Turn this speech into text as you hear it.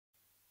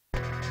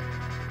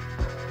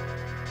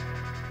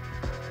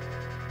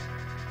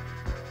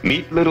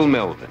Meet little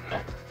Melvin.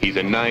 He's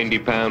a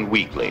 90-pound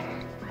weakling.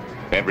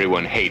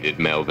 Everyone hated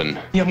Melvin.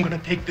 Yeah, I'm gonna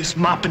take this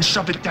mop and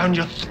shove it down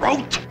your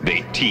throat.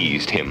 They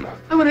teased him.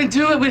 I want to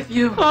do it with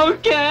you.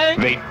 Okay.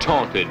 They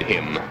taunted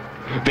him.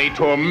 They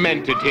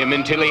tormented him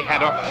until he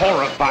had a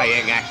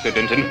horrifying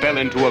accident and fell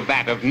into a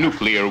vat of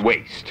nuclear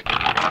waste,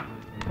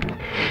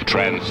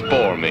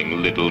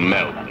 transforming little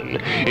Melvin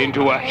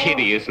into a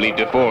hideously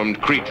deformed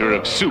creature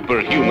of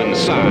superhuman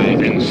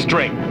size and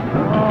strength.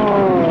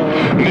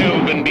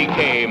 Melvin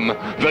became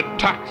the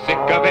Toxic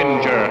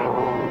Avenger,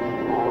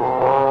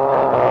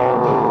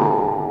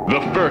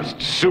 the first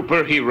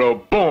superhero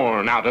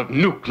born out of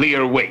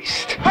nuclear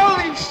waste.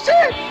 Holy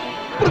shit!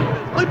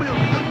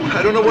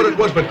 I don't know what it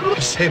was, but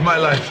it saved my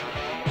life.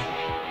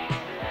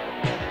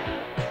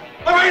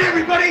 All right,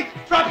 everybody,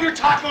 drop your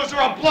tacos or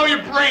I'll blow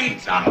your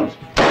brains out.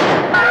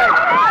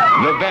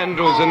 The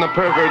vandals and the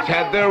perverts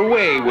had their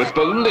way with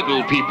the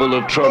little people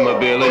of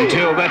Tromaville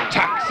until the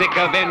Toxic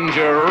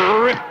Avenger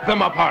ripped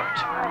them apart.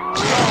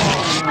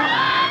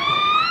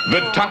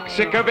 The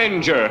Toxic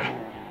Avenger.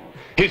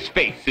 His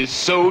face is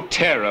so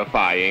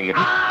terrifying.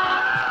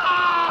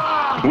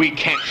 We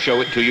can't show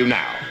it to you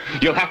now.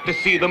 You'll have to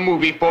see the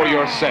movie for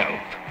yourself.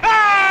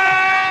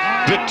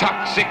 The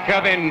Toxic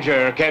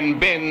Avenger can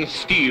bend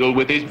steel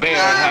with his bare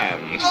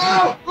hands.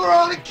 Oh, we're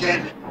only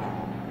kidding.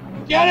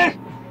 Get it?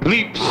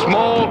 Leap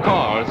small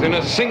cars in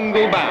a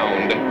single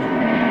bound.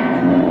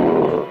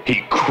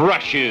 He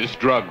crushes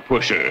drug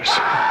pushers.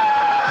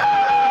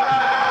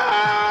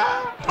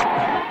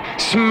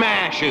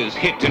 Smashes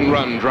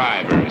hit-and-run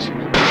drivers.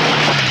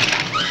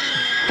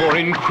 For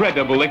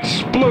incredible,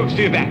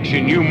 explosive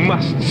action, you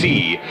must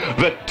see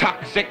the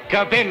Toxic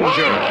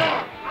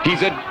Avenger.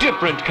 He's a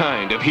different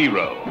kind of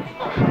hero.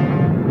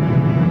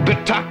 The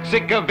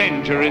Toxic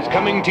Avenger is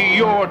coming to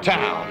your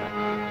town.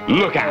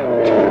 Look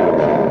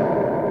out.